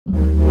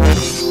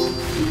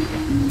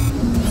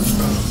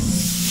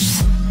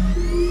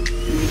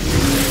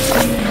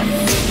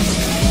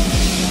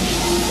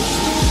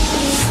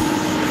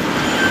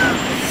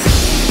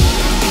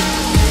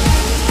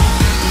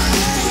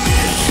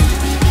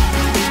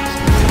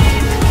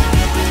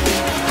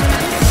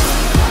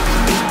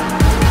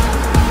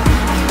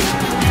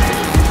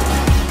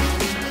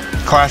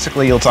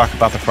Classically, you'll talk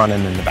about the front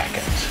end and the back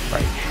end,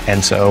 right?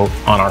 And so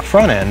on our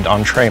front end,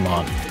 on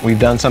Tremont, we've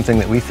done something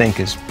that we think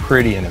is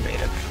pretty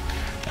innovative.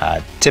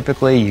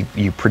 Typically,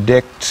 you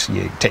predict,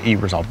 you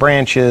resolve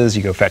branches,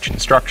 you go fetch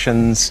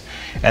instructions,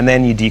 and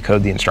then you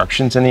decode the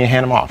instructions and then you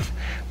hand them off.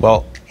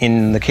 Well,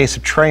 in the case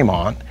of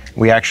Tremont,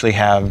 we actually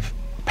have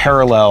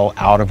parallel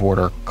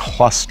out-of-order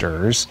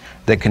clusters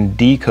that can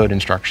decode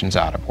instructions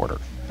out of order.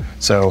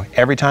 So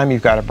every time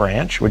you've got a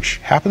branch, which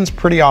happens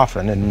pretty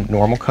often in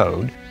normal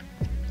code,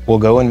 we'll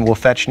go and we'll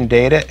fetch new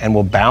data and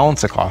we'll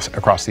balance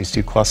across these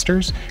two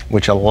clusters,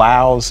 which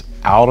allows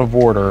out of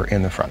order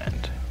in the front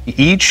end.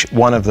 Each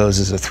one of those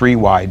is a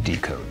 3-wide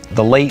decode.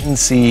 The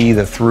latency,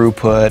 the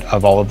throughput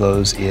of all of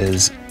those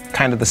is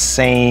kind of the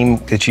same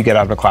that you get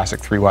out of a classic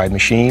 3-wide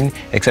machine,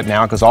 except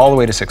now it goes all the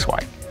way to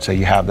 6-wide. So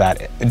you have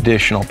that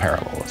additional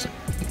parallelism.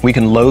 We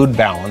can load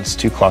balance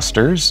two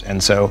clusters,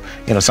 and so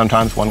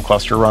sometimes one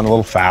cluster run a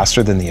little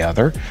faster than the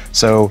other.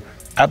 So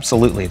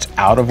absolutely, it's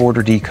out of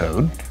order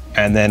decode,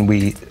 and then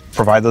we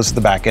provide those to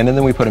the back end, and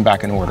then we put them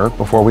back in order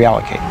before we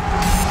allocate.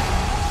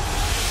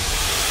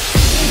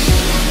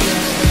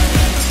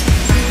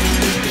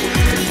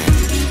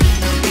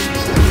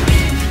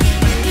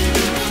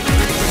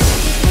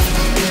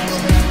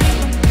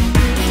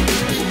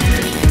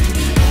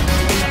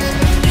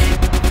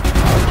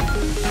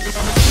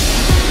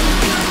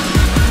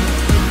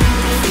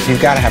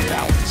 You've got to have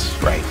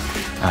balance,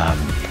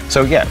 right?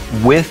 So yeah,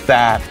 with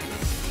that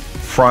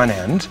front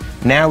end,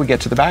 now we get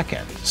to the back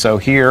end. So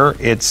here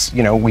it's,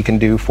 we can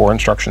do 4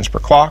 instructions per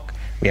clock.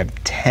 We have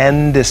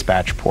 10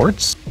 dispatch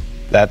ports.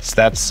 That's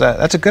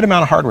a good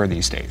amount of hardware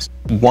these days.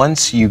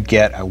 Once you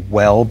get a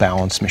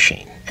well-balanced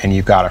machine and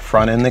you've got a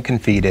front end that can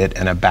feed it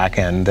and a back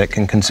end that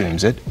can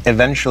consumes it,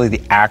 eventually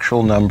the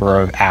actual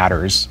number of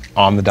adders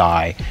on the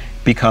die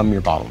become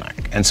your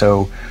bottleneck. And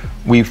so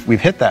we've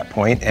hit that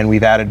point and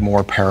we've added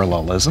more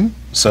parallelism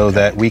so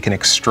that we can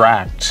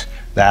extract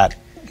that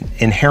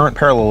inherent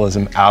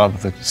parallelism out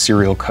of the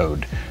serial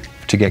code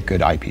to get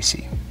good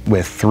IPC.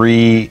 With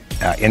 3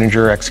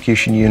 integer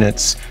execution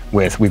units,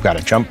 we've got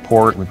a jump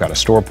port, we've got a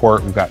store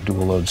port, we've got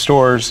dual load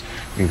stores,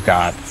 we've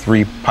got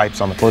 3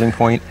 pipes on the floating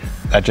point,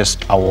 that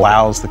just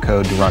allows the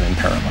code to run in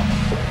parallel.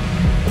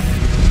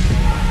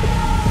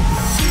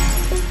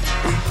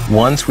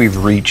 Once we've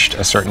reached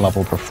a certain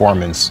level of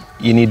performance,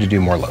 you need to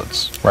do more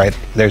loads, right?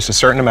 There's a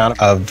certain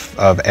amount of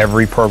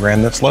every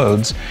program that's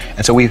loads,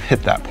 and so we've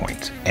hit that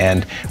point.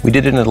 And we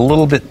did it in a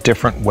little bit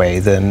different way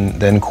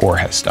than Core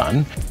has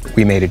done.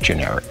 We made it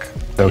generic.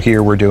 So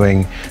here we're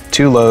doing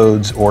 2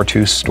 loads or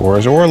 2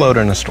 stores or a load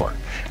and a store.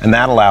 And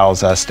that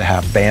allows us to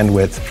have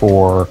bandwidth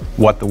for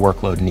what the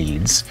workload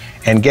needs.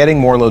 And getting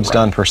more loads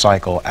done per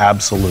cycle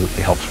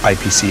absolutely helps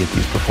IPC at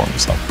these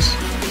performance levels.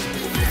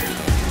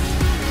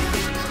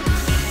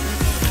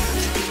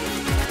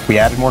 We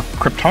added more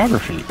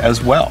cryptography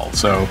as well.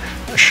 So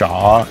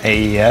SHA,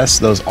 AES,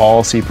 those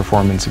all see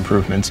performance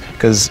improvements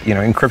because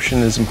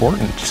encryption is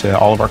important to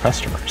all of our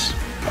customers.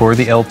 For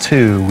the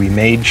L2, we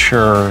made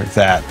sure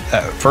that,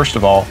 first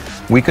of all,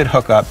 we could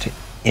hook up to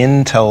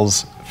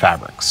Intel's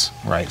fabrics,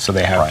 right? So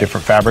they have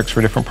different fabrics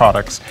for different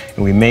products,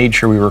 and we made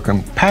sure we were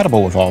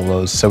compatible with all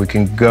those so we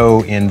can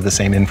go into the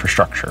same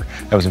infrastructure.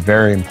 That was a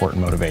very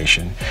important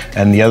motivation.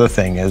 And the other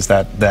thing is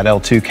that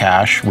L2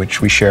 cache, which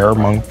we share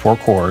among 4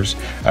 cores,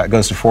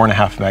 goes to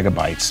 4.5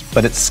 megabytes,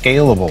 but it's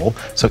scalable,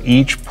 so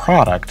each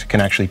product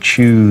can actually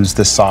choose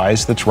the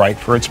size that's right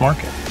for its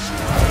market.